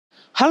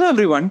Hello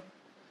everyone.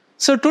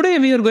 So today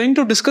we are going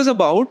to discuss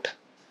about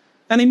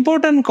an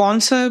important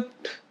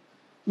concept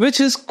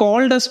which is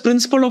called as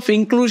principle of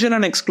inclusion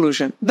and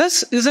exclusion.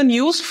 This is a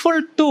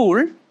useful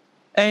tool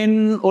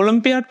in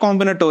Olympiad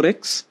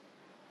combinatorics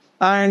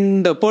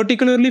and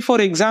particularly for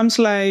exams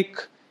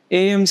like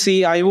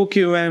AMC,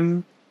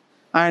 IOQM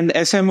and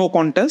SMO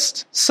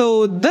contests.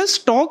 So this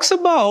talks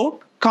about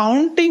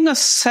counting a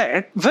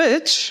set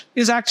which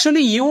is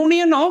actually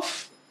union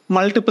of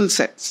multiple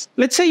sets.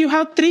 Let's say you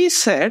have 3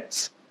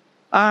 sets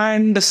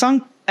and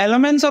some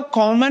elements are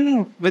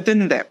common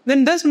within them.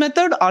 Then this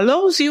method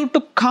allows you to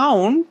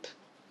count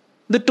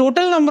the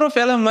total number of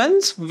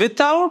elements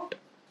without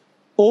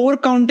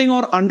overcounting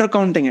or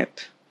undercounting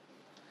it.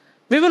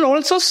 We will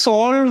also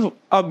solve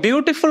a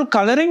beautiful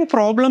coloring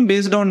problem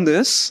based on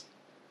this,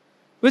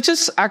 which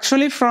is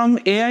actually from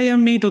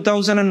AIME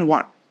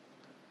 2001.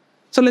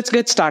 So let's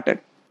get started.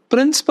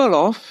 Principle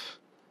of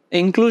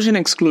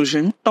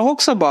inclusion-exclusion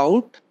talks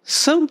about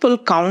simple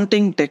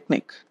counting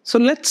technique. So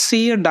let's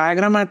see a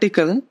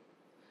diagrammatical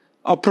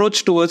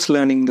approach towards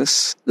learning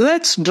this.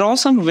 Let's draw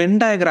some Venn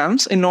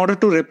diagrams in order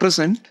to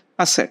represent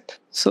a set.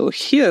 So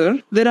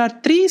here there are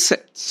 3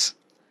 sets.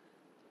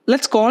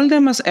 Let's call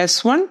them as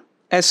S1,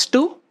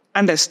 S2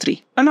 and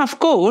S3. And of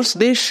course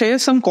they share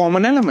some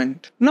common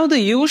element. Now the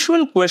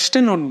usual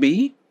question would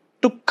be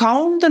to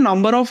count the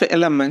number of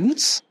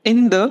elements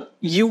in the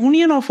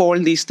union of all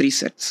these 3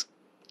 sets.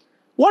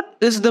 What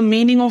is the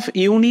meaning of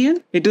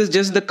union? It is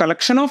just the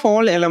collection of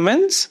all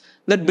elements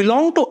that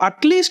belong to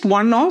at least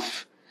one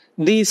of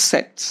these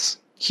sets.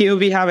 Here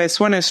we have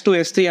S1, S2,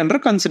 S3 under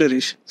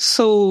consideration.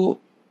 So,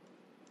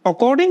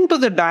 according to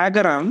the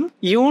diagram,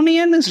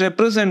 union is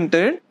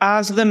represented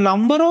as the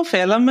number of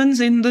elements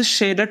in the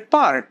shaded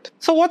part.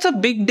 So, what's a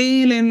big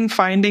deal in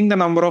finding the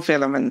number of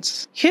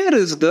elements? Here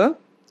is the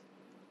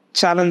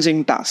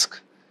challenging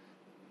task.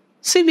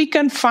 See, we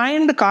can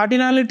find the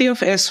cardinality of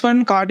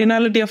S1,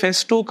 cardinality of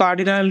S2,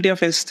 cardinality of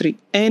S3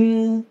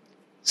 in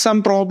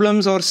some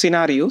problems or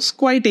scenarios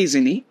quite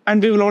easily.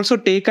 And we will also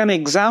take an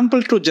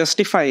example to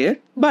justify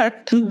it.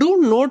 But do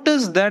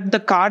notice that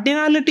the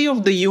cardinality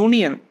of the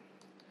union,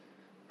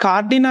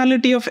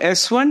 cardinality of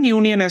S1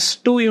 union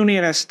S2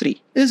 union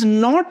S3 is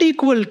not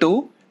equal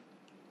to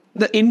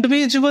the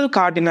individual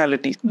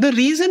cardinality. The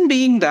reason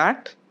being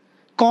that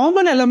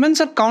common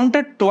elements are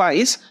counted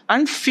twice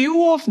and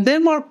few of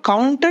them are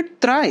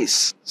counted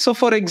thrice. So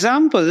for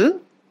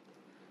example,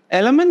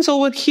 elements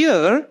over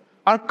here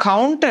are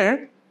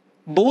counted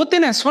both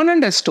in S1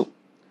 and S2.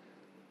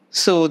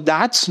 So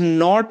that's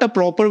not a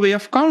proper way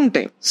of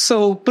counting.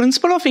 So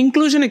principle of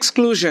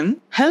inclusion-exclusion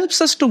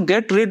helps us to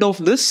get rid of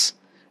this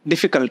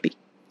difficulty.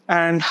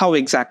 And how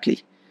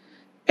exactly?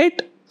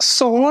 It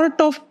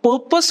sort of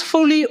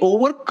purposefully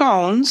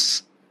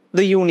overcounts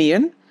the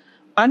union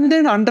and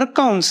then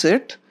undercounts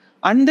it,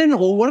 and then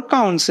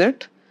overcounts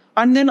it,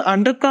 and then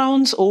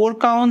undercounts,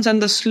 overcounts,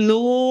 and then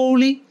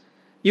slowly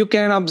you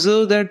can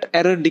observe that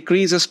error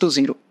decreases to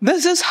 0.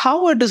 This is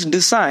how it is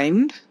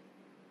designed,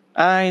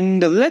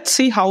 and let's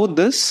see how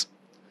this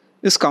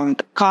is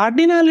counted.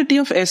 Cardinality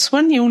of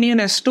S1 union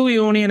S2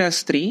 union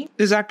S3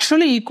 is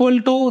actually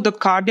equal to the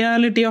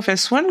cardinality of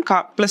S1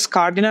 plus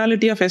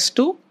cardinality of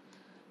S2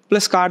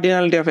 plus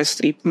cardinality of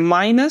S3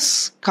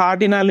 minus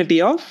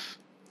cardinality of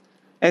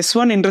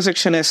S1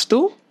 intersection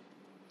S2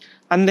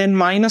 and then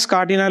minus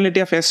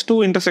cardinality of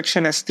S2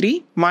 intersection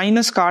S3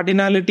 minus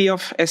cardinality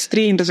of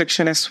S3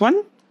 intersection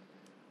S1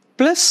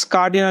 plus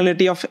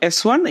cardinality of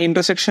S1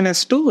 intersection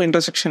S2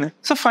 intersection S.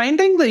 So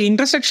finding the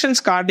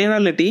intersection's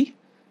cardinality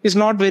is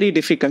not very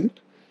difficult,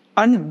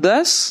 and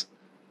thus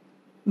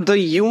the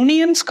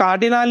union's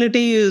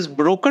cardinality is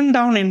broken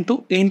down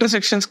into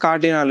intersection's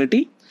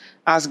cardinality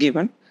as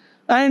given,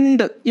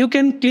 and you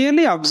can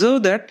clearly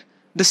observe that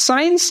the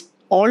signs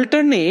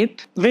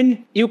alternate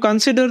when you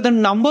consider the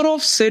number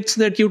of sets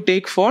that you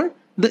take for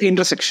the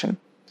intersection.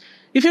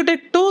 If you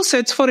take 2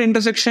 sets for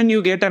intersection,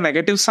 you get a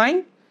negative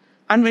sign.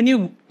 And when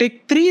you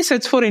take 3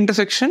 sets for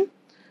intersection,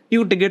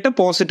 you get a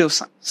positive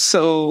sign.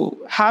 So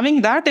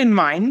having that in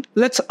mind,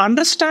 let's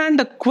understand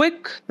a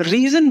quick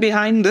reason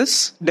behind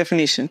this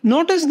definition.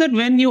 Notice that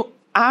when you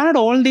add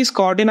all these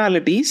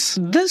cardinalities,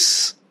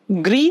 this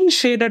green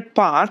shaded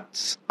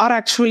parts are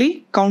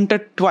actually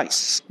counted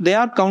twice. They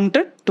are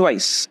counted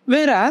twice.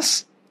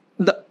 Whereas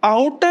the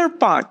outer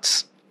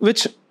parts,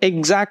 which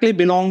exactly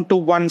belong to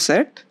one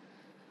set,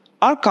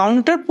 are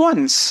counted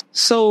once.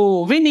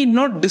 So we need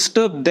not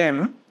disturb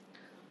them.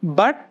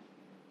 But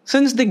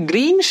since the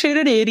green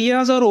shaded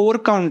areas are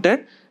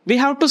overcounted, we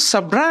have to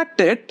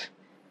subtract it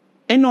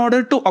in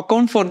order to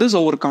account for this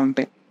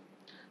overcounting.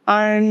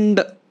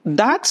 And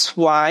that's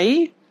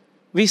why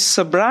we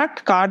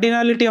subtract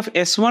cardinality of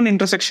S1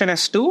 intersection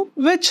S2,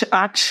 which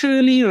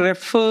actually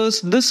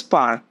refers this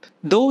part.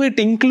 Though it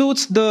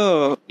includes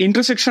the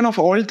intersection of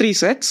all 3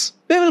 sets,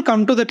 we will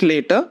come to that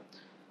later.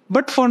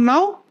 But for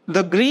now,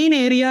 the green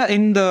area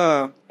in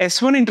the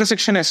S1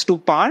 intersection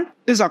S2 part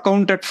is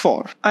accounted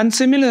for. And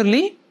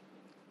similarly,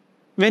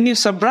 when you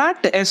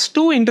subtract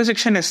S2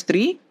 intersection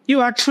S3,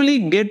 you actually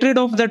get rid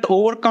of that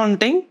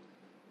overcounting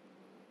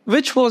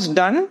which was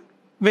done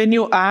when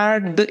you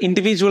add the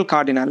individual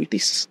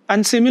cardinalities.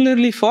 And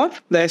similarly for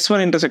the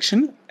S1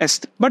 intersection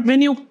S3. But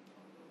when you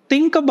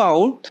think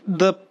about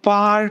the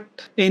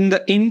part in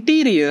the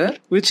interior,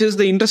 which is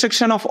the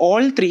intersection of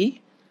all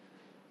three,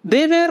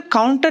 they were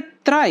counted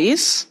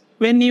thrice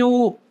when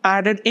you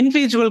added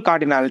individual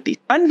cardinality.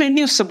 And when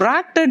you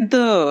subtracted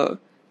the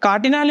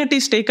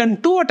cardinalities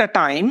taken two at a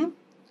time,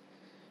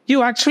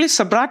 you actually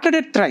subtracted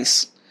it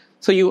thrice.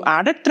 So you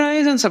added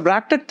thrice and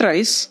subtracted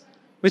thrice,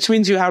 which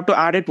means you have to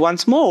add it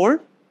once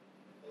more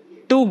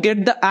to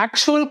get the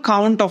actual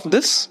count of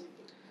this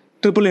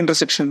triple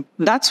intersection.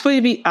 That's why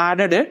we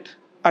added it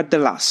at the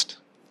last.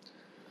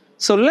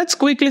 So let's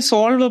quickly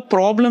solve a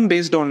problem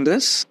based on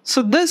this.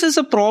 So this is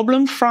a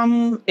problem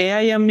from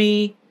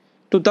AIME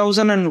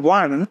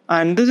 2001,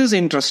 and this is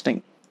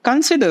interesting.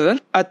 Consider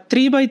a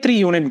 3x3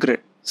 unit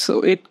grid.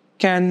 So it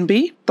can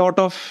be thought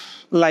of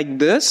like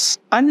this,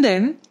 and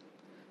then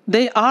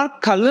they are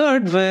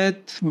colored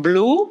with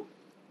blue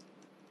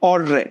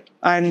or red.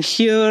 And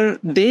here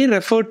they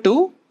refer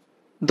to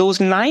those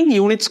 9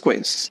 unit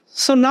squares.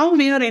 So now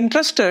we are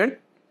interested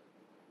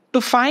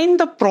to find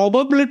the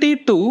probability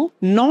to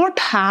not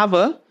have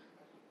a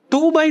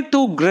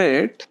 2x2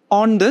 grid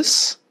on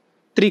this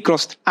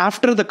 3x3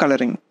 after the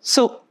coloring.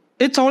 So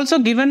it's also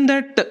given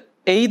that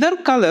either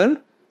color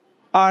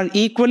are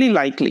equally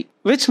likely,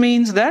 which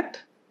means that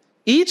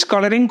each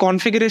coloring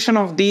configuration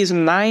of these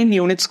 9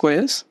 unit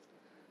squares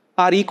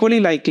are equally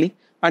likely,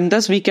 and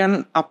thus we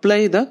can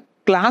apply the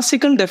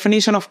classical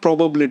definition of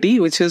probability,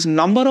 which is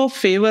number of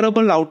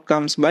favorable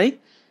outcomes by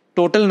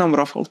total number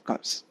of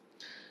outcomes.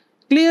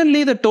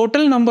 Clearly, the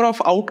total number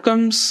of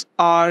outcomes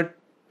are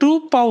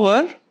 2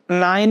 power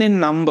 9 in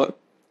number,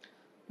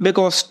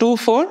 because 2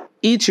 for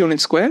each unit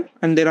square,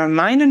 and there are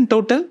 9 in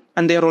total,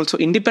 and they are also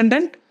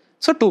independent,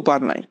 so 2 power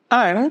 9.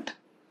 And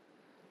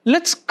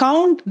let's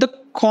count the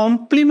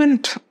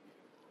complement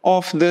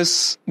of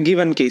this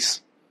given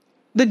case.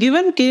 The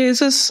given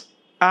case is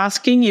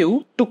asking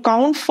you to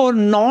count for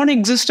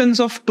non-existence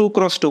of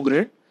 2x2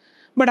 grid,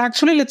 but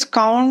actually let's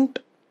count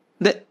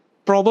the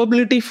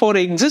probability for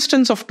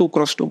existence of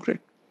 2x2 grid.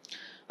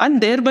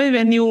 And thereby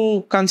when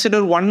you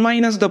consider 1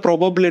 minus the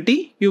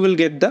probability, you will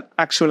get the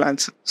actual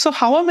answer. So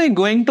how am I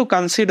going to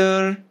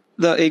consider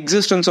the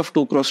existence of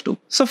 2x2?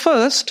 So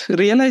first,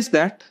 realize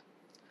that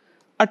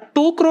a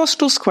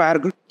 2x2 square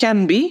grid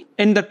can be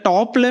in the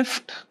top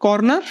left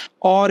corner,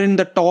 or in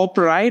the top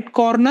right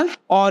corner,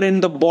 or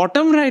in the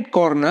bottom right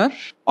corner,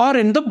 or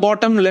in the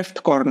bottom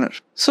left corner.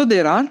 So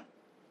there are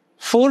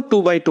 4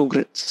 2x2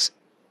 grids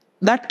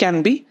that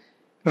can be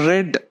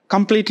read,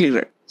 completely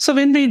read. So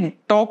when we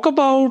talk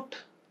about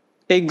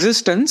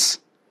existence,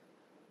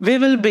 we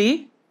will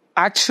be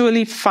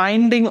actually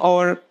finding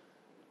or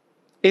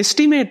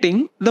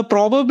estimating the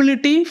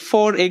probability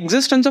for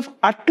existence of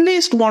at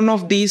least one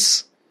of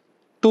these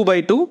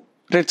 2x2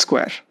 red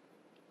square.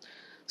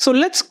 So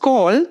let's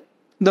call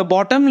the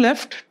bottom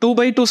left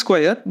 2x2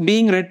 square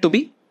being read to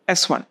be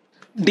S1.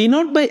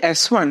 Denote by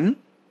S1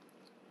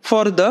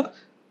 for the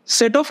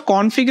set of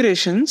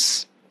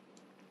configurations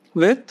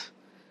with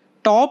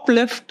top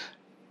left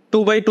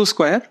 2x2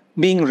 square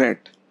being read,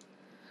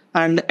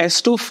 and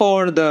S2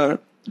 for the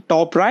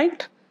top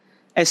right,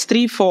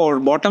 S3 for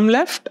bottom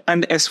left,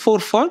 and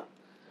S4 for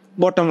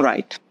bottom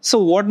right. So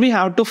what we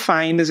have to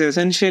find is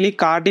essentially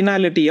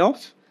cardinality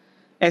of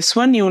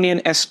S1 union,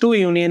 S2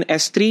 union,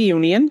 S3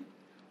 union,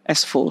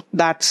 S4.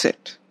 That's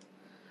it.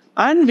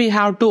 And we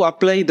have to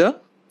apply the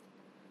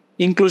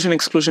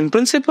inclusion-exclusion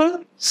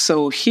principle.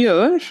 So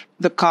here,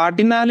 the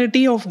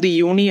cardinality of the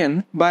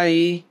union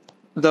by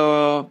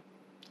the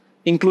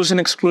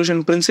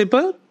inclusion-exclusion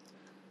principle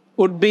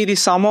would be the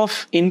sum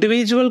of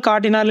individual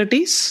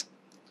cardinalities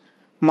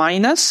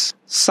minus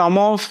sum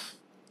of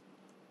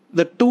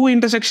the 2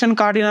 intersection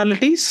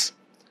cardinalities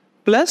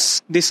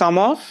plus the sum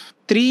of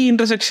 3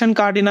 intersection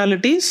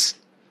cardinalities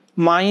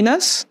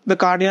minus the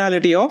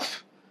cardinality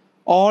of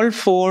all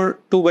 4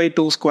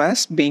 2x2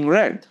 squares being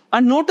read.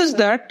 And notice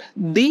that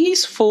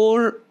these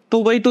 4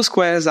 2x2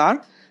 squares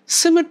are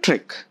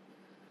symmetric.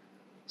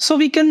 So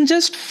we can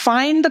just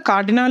find the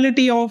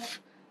cardinality of,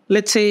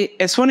 let's say,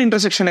 S1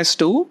 intersection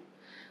S2,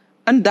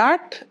 and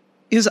that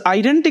is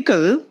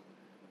identical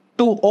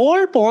to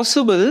all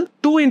possible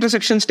 2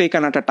 intersections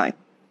taken at a time.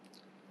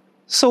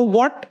 So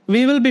what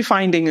we will be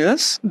finding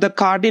is the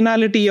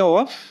cardinality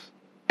of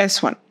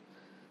S1.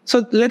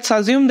 So let's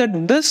assume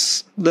that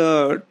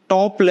the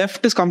top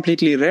left is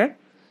completely red.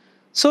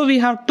 So we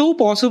have 2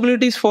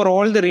 possibilities for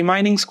all the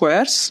remaining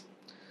squares,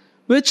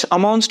 which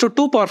amounts to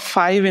 2 power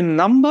 5 in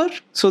number.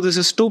 So this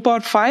is 2 power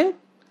 5,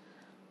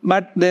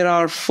 but there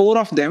are 4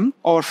 of them,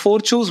 or 4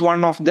 choose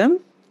 1 of them,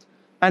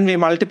 and we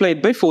multiply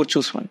it by 4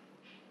 choose 1.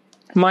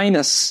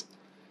 Minus,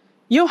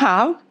 you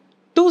have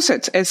 2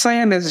 sets, Si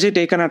and Sj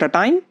taken at a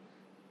time,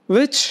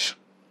 which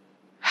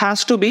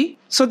has to be,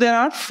 so there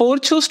are 4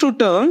 choose 2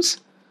 terms,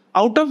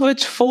 out of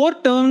which 4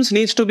 terms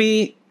needs to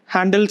be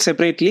handled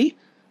separately,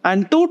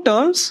 and 2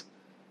 terms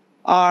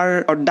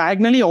are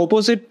diagonally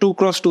opposite 2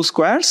 cross 2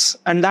 squares,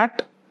 and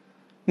that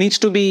needs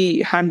to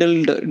be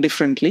handled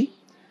differently.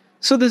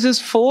 So this is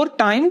 4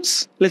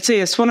 times, let's say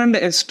S1 and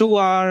S2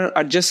 are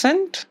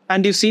adjacent,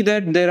 and you see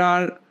that there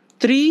are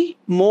 3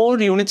 more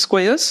unit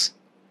squares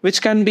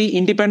which can be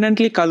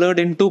independently colored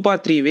in 2 power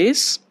 3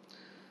 ways.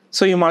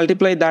 So you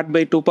multiply that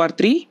by 2 power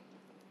 3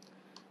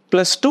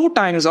 plus 2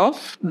 times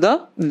of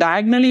the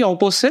diagonally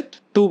opposite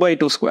 2 by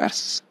 2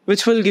 squares,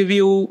 which will give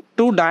you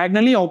 2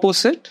 diagonally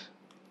opposite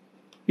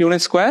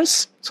unit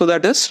squares. So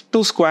that is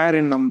 2 square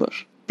in number,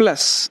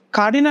 plus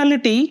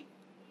cardinality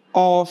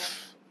of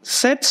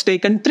sets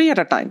taken 3 at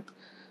a time.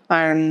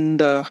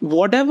 And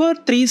whatever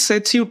 3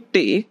 sets you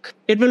take,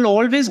 it will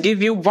always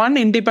give you 1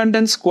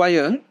 independent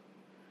square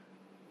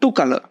to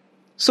color.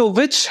 So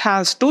which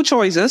has 2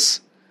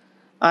 choices,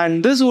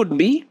 and this would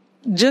be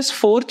just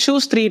 4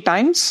 choose 3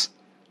 times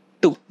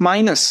 2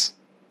 minus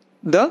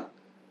the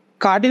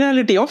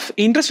cardinality of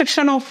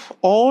intersection of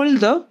all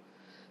the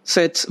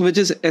sets, which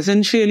is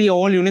essentially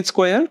all unit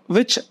square,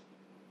 which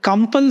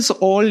compels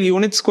all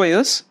unit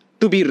squares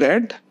to be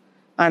red,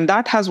 and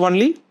that has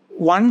only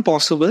one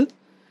possible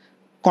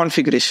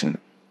configuration.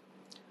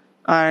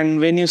 And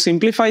when you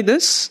simplify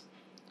this,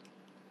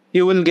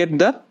 you will get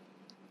the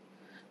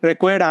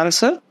required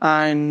answer,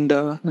 and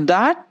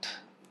that,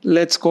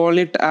 let's call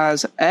it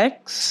as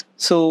x.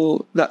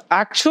 So the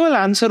actual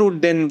answer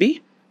would then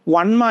be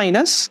 1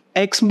 minus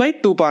x by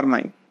 2 power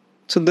 9.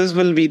 So this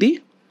will be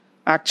the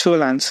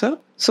actual answer.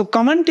 So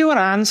comment your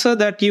answer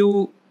that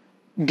you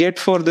get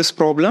for this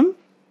problem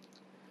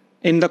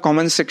in the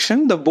comment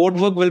section. The board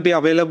work will be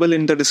available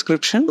in the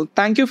description. So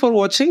thank you for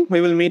watching.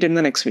 We will meet in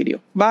the next video.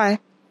 Bye.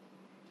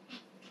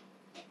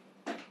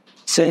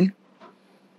 Sen.